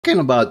talking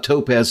about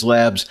TOPAZ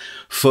Labs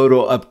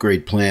photo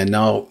upgrade plan.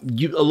 Now,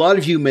 a lot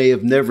of you may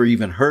have never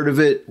even heard of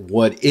it.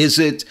 What is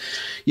it?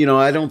 You know,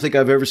 I don't think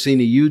I've ever seen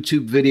a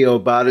YouTube video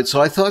about it. So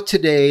I thought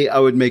today I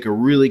would make a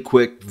really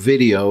quick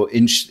video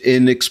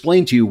and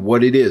explain to you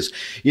what it is.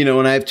 You know,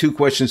 and I have two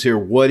questions here.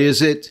 What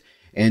is it?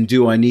 And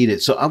do I need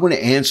it? So I want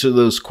to answer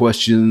those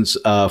questions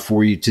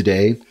for you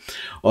today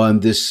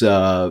on this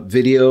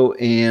video.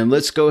 And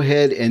let's go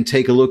ahead and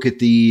take a look at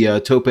the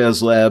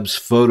TOPAZ Labs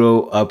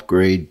photo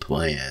upgrade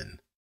plan.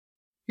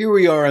 Here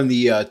we are on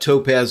the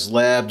TOPAZ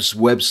Labs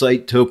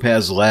website,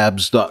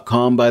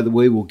 topazlabs.com, by the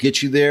way, will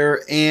get you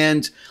there.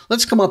 And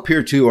let's come up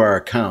here to our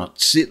account.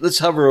 See, let's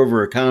hover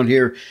over account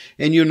here,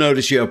 and you'll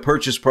notice you have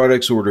purchase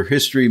products, order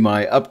history,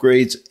 my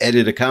upgrades,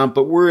 edit account,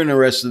 but we're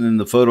interested in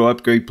the photo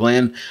upgrade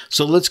plan.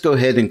 So let's go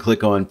ahead and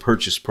click on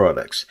purchase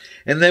products.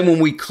 And then when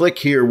we click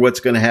here,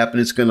 what's going to happen,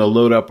 it's going to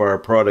load up our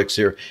products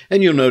here.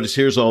 And you'll notice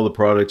here's all the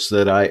products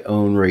that I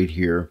own right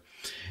here.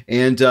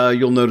 And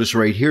you'll notice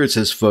right here, it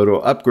says photo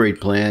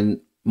upgrade plan.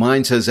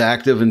 Mine says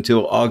active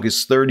until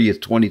August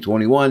 30th,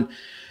 2021,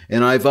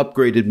 and I've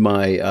upgraded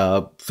my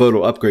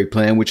photo upgrade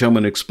plan, which I'm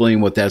going to explain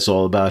what that's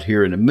all about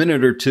here in a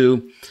minute or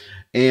two.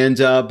 And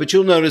but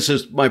you'll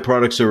notice my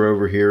products are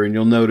over here, and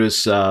you'll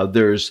notice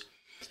there's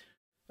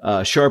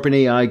Sharpen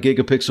AI,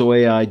 Gigapixel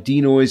AI,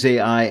 Denoise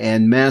AI,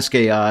 and Mask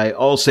AI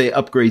all say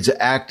upgrades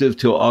active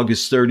till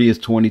August 30th,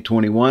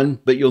 2021.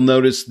 But you'll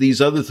notice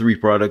these other three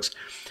products,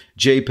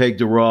 JPEG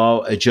to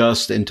RAW,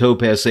 Adjust, and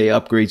TOPAZ say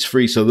upgrades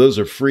free. So those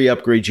are free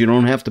upgrades. You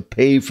don't have to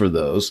pay for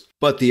those.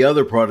 But the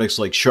other products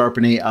like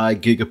Sharpen AI,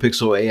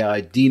 Gigapixel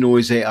AI,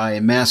 Denoise AI,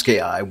 and Mask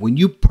AI, when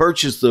you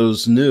purchase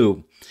those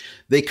new,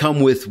 they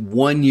come with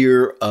 1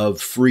 year of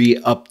free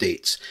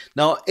updates.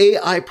 Now,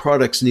 AI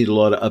products need a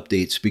lot of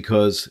updates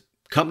because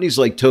companies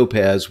like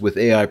TOPAZ with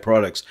AI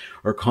products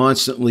are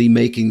constantly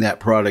making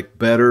that product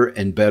better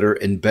and better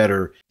and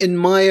better. And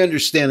my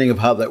understanding of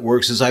how that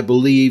works is I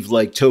believe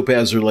like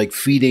TOPAZ are like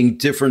feeding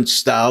different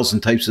styles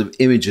and types of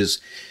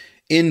images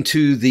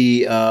into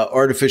the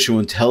artificial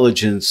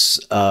intelligence,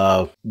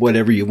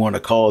 whatever you want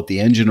to call it, the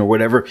engine or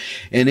whatever,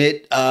 and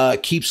it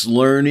keeps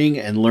learning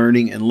and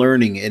learning and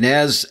learning. And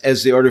as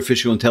the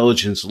artificial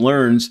intelligence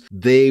learns,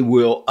 they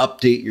will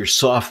update your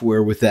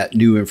software with that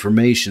new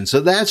information. So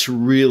that's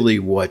really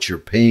what you're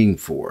paying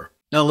for.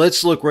 Now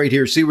let's look right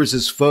here, see where it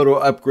says photo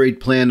upgrade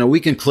plan. Now we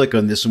can click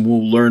on this and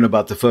we'll learn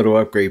about the photo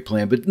upgrade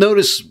plan. But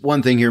notice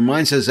one thing here,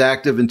 mine says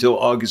active until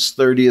August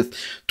 30th,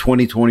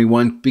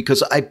 2021,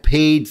 because I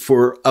paid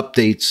for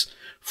updates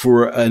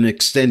for an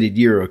extended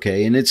year,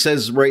 okay? And it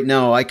says right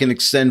now I can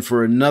extend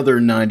for another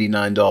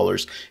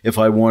 $99 if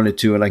I wanted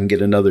to, and I can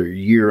get another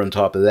year on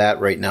top of that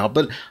right now.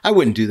 But I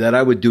wouldn't do that.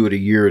 I would do it a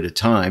year at a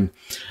time.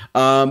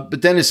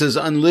 But then it says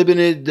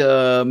unlimited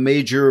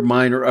major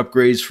minor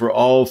upgrades for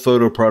all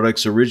photo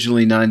products,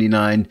 originally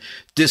 $99,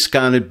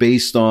 discounted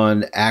based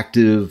on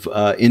active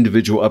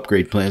individual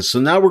upgrade plans.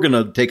 So now we're going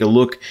to take a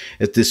look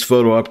at this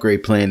photo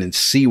upgrade plan and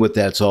see what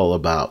that's all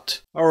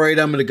about. All right,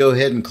 I'm going to go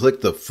ahead and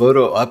click the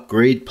photo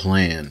upgrade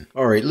plan.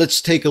 All right,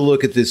 let's take a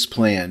look at this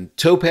plan.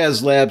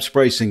 TOPAZ Labs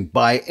pricing.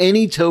 Buy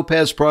any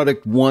TOPAZ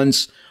product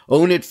once,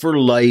 own it for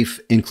life,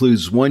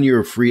 includes 1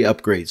 year of free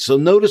upgrades. So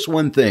notice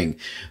one thing,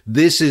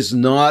 this is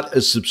not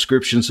a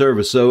subscription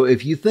service. So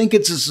if you think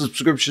it's a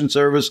subscription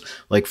service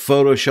like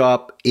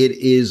Photoshop, it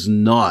is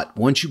not.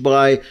 Once you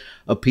buy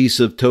a piece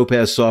of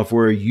TOPAZ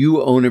software,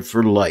 you own it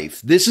for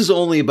life. This is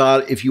only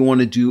about if you want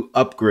to do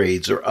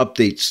upgrades or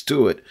updates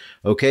to it,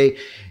 okay?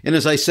 And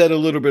as I said a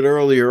little bit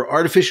earlier,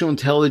 artificial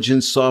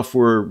intelligence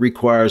software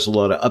requires a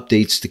lot of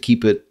updates to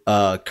keep it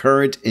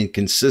current and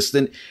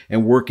consistent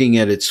and working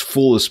at its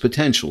fullest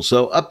potential.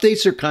 So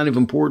updates are kind of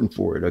important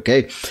for it,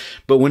 okay?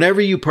 But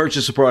whenever you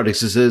purchase a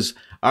product, it says,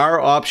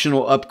 our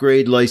optional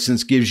upgrade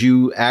license gives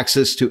you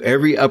access to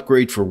every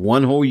upgrade for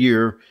 1 whole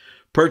year.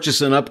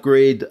 Purchase an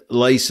upgrade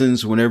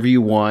license whenever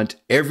you want,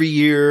 every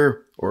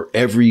year or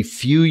every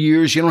few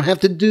years. You don't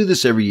have to do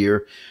this every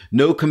year.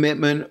 No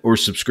commitment or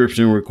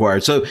subscription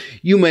required. So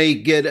you may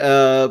get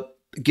an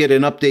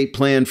update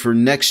plan for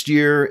next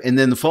year, and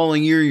then the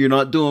following year you're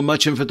not doing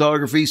much in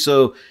photography,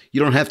 so you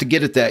don't have to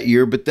get it that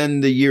year. But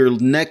then the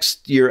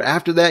next year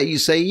after that, you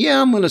say,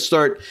 yeah, I'm going to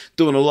start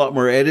doing a lot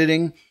more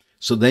editing.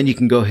 So then you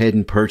can go ahead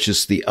and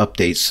purchase the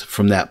updates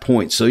from that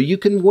point. So you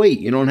can wait.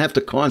 You don't have to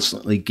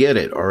constantly get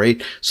it, all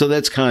right? So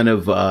that's kind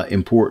of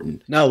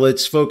important. Now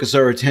let's focus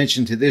our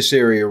attention to this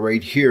area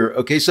right here.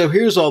 Okay, so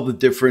here's all the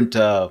different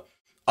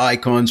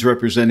icons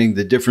representing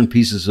the different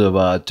pieces of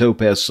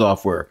TOPAZ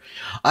software.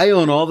 I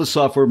own all the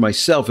software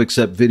myself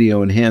except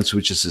Video Enhance,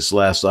 which is this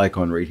last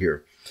icon right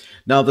here.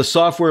 Now the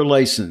software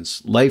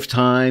license,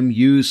 lifetime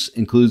use,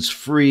 includes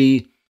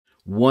free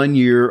 1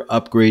 year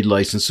upgrade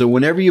license. So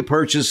whenever you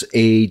purchase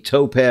a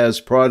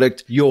TOPAZ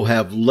product, you'll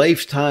have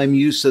lifetime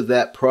use of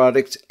that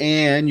product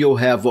and you'll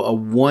have a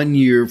 1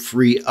 year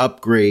free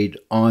upgrade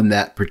on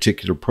that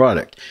particular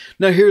product.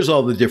 Now here's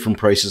all the different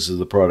prices of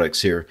the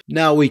products here.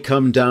 Now we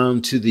come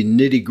down to the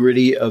nitty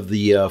gritty of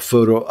the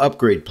photo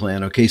upgrade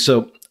plan. Okay,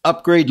 so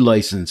upgrade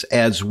license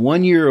adds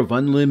 1 year of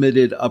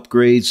unlimited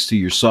upgrades to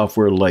your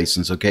software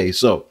license. Okay,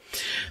 so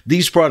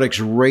these products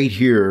right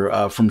here,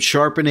 from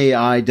Sharpen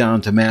AI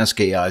down to Mask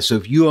AI. So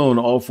if you own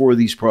all 4 of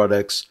these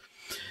products,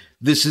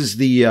 this is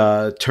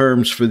the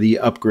terms for the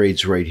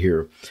upgrades right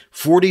here.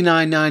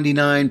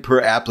 $49.99 per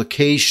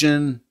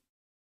application,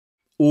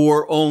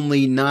 or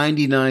only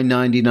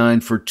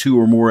 $99.99 for 2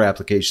 or more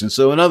applications.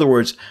 So in other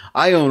words,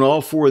 I own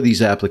all 4 of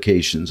these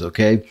applications,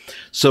 okay?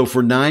 So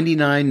for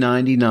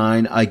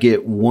 $99.99, I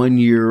get 1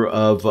 year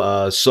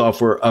of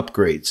software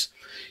upgrades,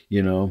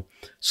 you know?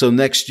 So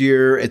next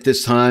year at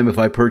this time, if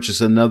I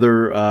purchase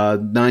another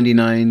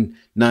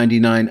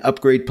 $99.99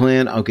 upgrade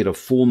plan, I'll get a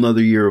full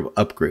another year of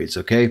upgrades,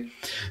 okay?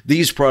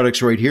 These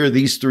products right here,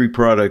 these 3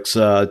 products,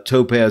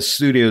 Topaz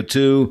Studio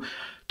 2,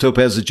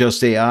 Topaz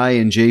Adjust AI,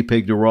 and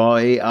JPEG to RAW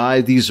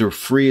AI. These are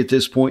free at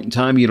this point in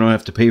time. You don't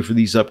have to pay for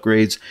these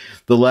upgrades.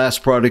 The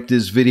last product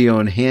is Video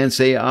Enhance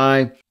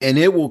AI, and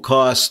it will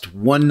cost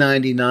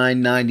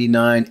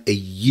 $199.99 a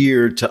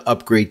year to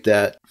upgrade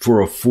that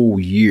for a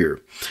full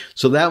year.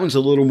 So that one's a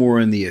little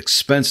more on the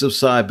expensive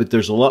side, but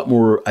there's a lot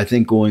more, I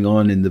think, going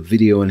on in the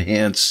Video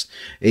Enhance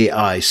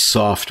AI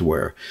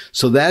software.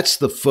 So that's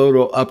the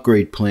photo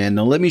upgrade plan.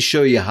 Now let me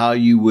show you how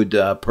you would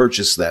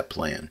purchase that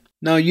plan.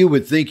 Now, you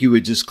would think you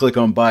would just click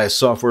on buy a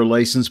software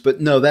license, but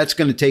no, that's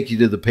going to take you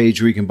to the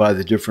page where you can buy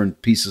the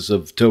different pieces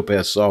of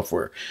Topaz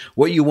software.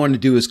 What you want to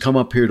do is come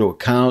up here to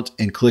account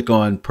and click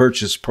on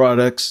purchase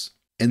products,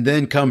 and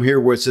then come here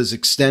where it says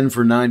extend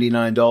for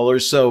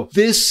 $99. So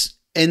this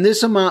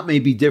amount may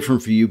be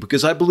different for you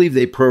because I believe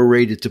they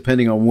prorate it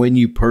depending on when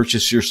you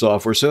purchase your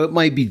software. So it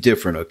might be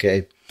different,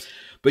 okay?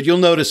 But you'll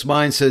notice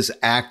mine says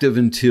active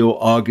until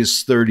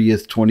August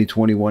 30th,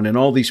 2021, and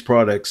all these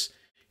products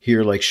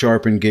here, like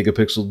Sharpen,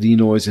 Gigapixel,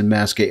 Denoise, and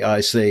Mask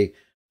AI, say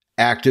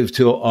active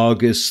till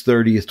August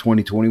 30th,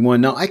 2021.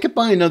 Now, I could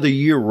buy another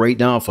year right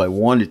now if I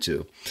wanted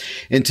to.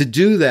 And to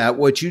do that,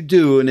 what you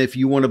do, and if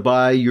you want to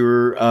buy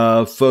your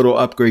photo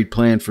upgrade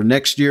plan for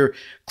next year,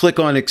 click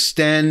on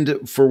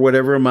extend for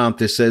whatever amount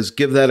this says,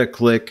 give that a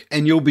click,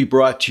 and you'll be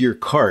brought to your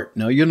cart.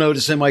 Now, you'll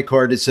notice in my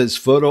cart, it says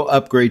photo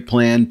upgrade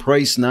plan,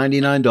 price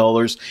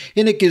 $99,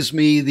 and it gives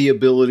me the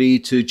ability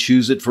to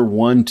choose it for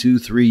 1, 2,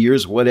 3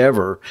 years,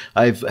 whatever.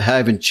 I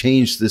haven't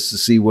changed this to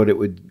see what it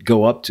would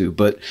go up to,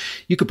 but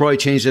you could probably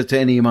change that to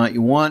any amount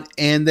you want,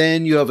 and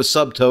then you have a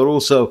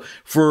subtotal. So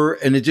for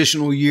an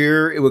additional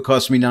year, it would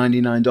cost me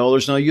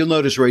 $99. Now, you'll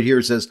notice right here,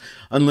 it says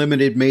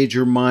unlimited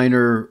major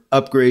minor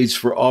upgrades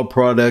for all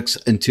products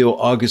until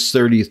August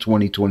 30th,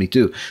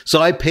 2022.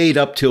 So I paid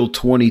up till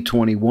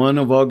 2021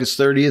 of August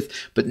 30th,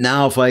 but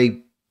now if I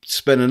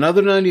spend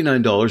another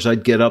 $99,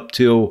 I'd get up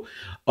till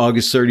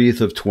August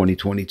 30th of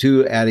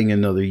 2022, adding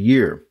another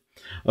year.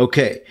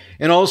 Okay,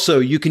 and also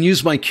you can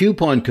use my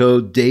coupon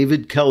code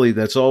David Kelly.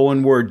 That's all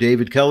one word,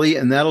 David Kelly,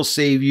 and that'll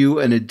save you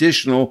an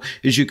additional,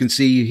 as you can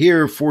see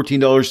here,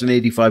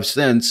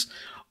 $14.85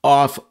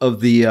 off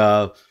of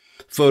the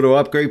photo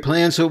upgrade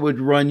plan. So it would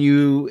run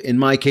you, in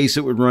my case,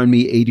 it would run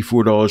me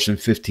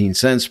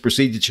 $84.15.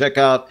 Proceed to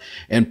checkout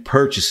and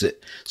purchase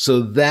it.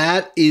 So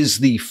that is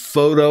the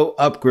photo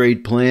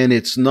upgrade plan.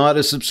 It's not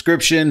a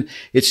subscription.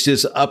 It's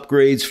just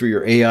upgrades for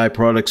your AI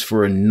products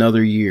for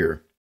another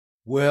year.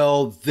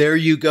 Well, there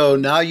you go.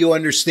 Now you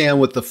understand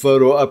what the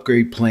photo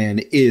upgrade plan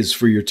is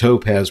for your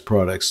Topaz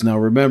products. Now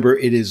remember,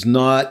 it is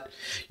not,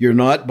 you're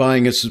not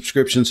buying a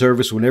subscription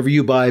service. Whenever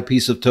you buy a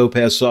piece of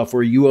Topaz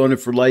software, you own it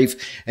for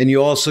life, and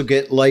you also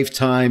get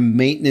lifetime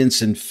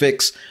maintenance and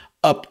fix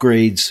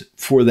upgrades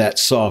for that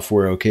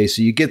software, okay?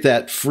 So you get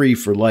that free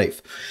for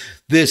life.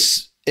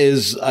 This,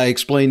 as I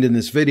explained in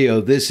this video,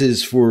 this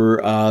is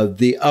for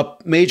the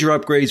major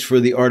upgrades for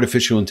the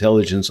artificial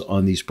intelligence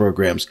on these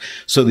programs.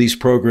 So these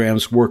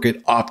programs work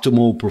at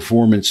optimal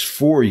performance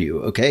for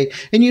you, okay?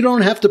 And you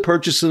don't have to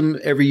purchase them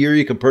every year.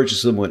 You can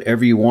purchase them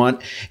whenever you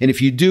want. And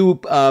if you do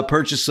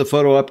purchase the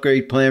photo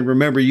upgrade plan,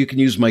 remember, you can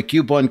use my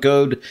coupon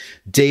code,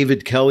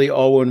 David Kelly,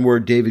 all one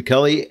word, David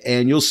Kelly,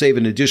 and you'll save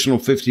an additional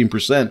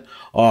 15%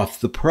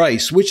 off the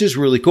price, which is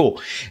really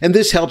cool. And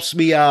this helps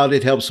me out.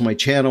 It helps my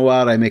channel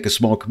out. I make a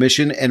small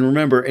commission. And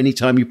remember,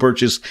 anytime you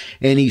purchase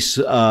any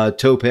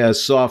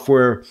Topaz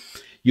software,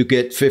 you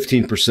get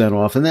 15%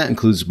 off, and that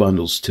includes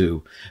bundles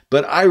too.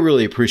 But I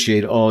really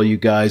appreciate all you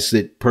guys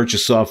that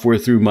purchase software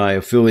through my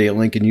affiliate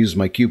link and use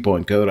my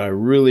coupon code. I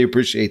really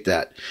appreciate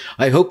that.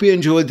 I hope you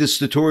enjoyed this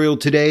tutorial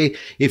today.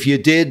 If you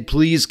did,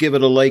 please give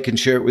it a like and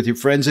share it with your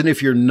friends. And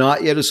if you're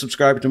not yet a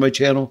subscriber to my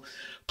channel,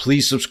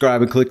 please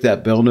subscribe and click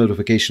that bell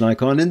notification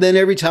icon. And then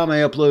every time I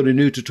upload a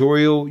new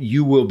tutorial,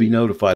 you will be notified.